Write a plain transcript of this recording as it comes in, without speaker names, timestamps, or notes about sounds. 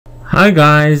Hi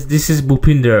guys, this is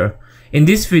Bhupinder. In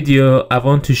this video, I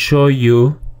want to show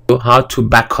you how to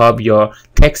back up your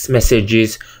text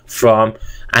messages from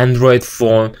Android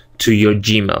phone to your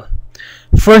Gmail.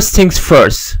 First things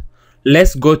first,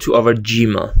 let's go to our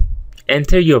Gmail.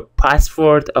 Enter your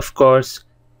password, of course.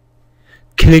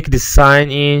 Click the sign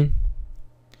in.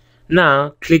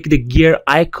 Now click the gear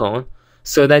icon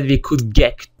so that we could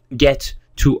get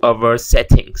to our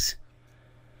settings.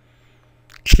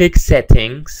 Click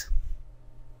settings.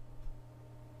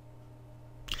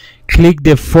 Click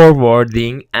the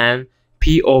forwarding and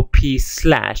POP/IMAP.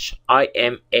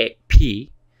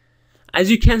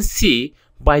 As you can see,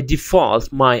 by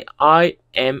default my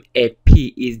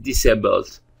IMAP is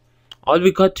disabled. All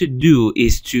we got to do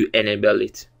is to enable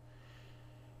it.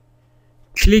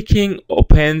 Clicking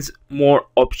opens more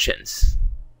options.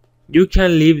 You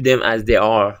can leave them as they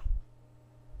are.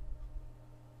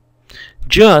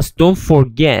 Just don't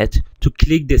forget to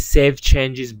click the Save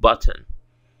Changes button.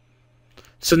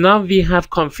 So now we have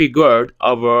configured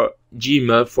our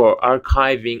Gmail for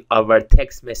archiving our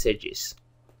text messages.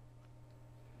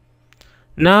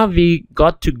 Now we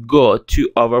got to go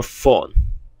to our phone.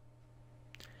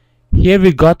 Here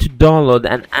we got to download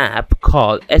an app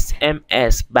called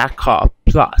SMS Backup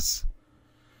Plus.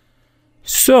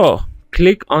 So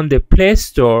click on the Play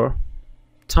Store,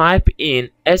 type in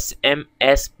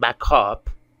SMS Backup.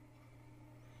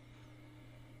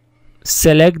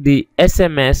 Select the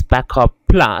SMS Backup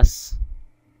Plus,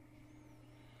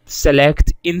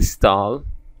 select Install,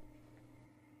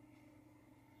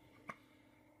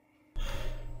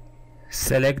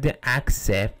 select the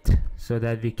Accept so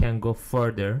that we can go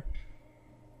further.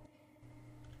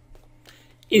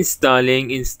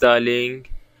 Installing.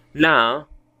 Now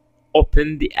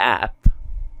open the app.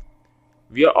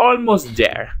 We are almost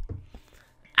there.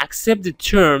 Accept the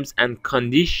terms and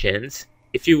conditions.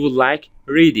 If you would like,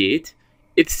 read it.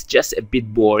 It's just a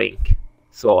bit boring,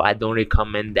 so I don't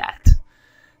recommend that.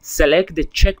 Select the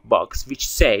checkbox which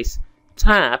says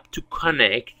tap to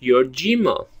connect your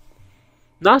Gmail.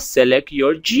 Now select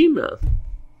your Gmail.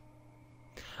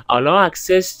 Allow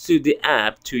access to the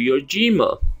app to your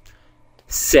Gmail.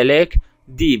 Select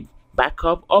the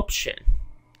backup option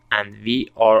and we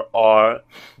are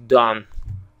done.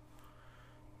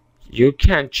 You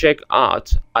can check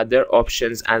out other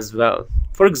options as well.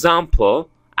 For example,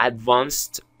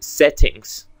 advanced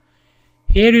settings.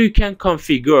 Here you can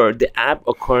configure the app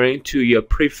according to your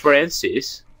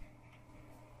preferences.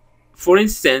 For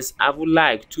instance, I would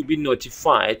like to be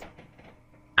notified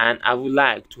and I would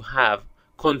like to have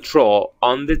control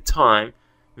on the time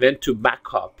when to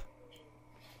back up.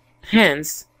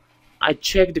 Hence, I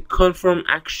check the confirm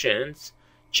actions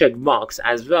checkbox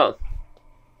as well.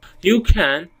 You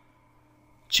can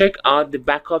check out the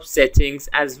backup settings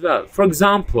as well. For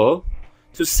example,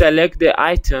 to select the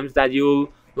items that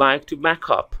you like to back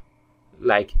up,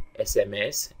 like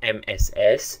SMS,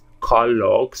 MSS, call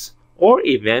logs, or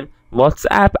even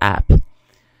WhatsApp app.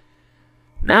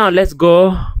 Now let's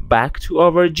go back to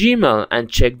our Gmail and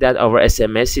check that our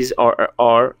SMSs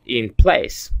are in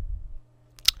place.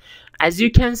 As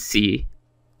you can see,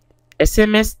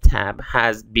 SMS tab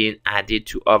has been added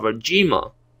to our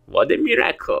Gmail. What a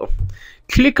miracle!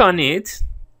 Click on it.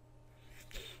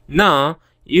 Now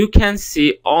you can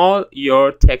see all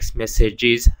your text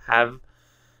messages have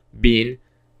been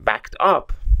backed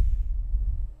up.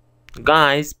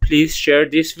 Guys, please share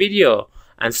this video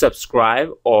and subscribe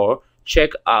or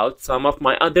check out some of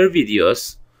my other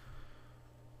videos.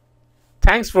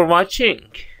 Thanks for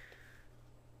watching.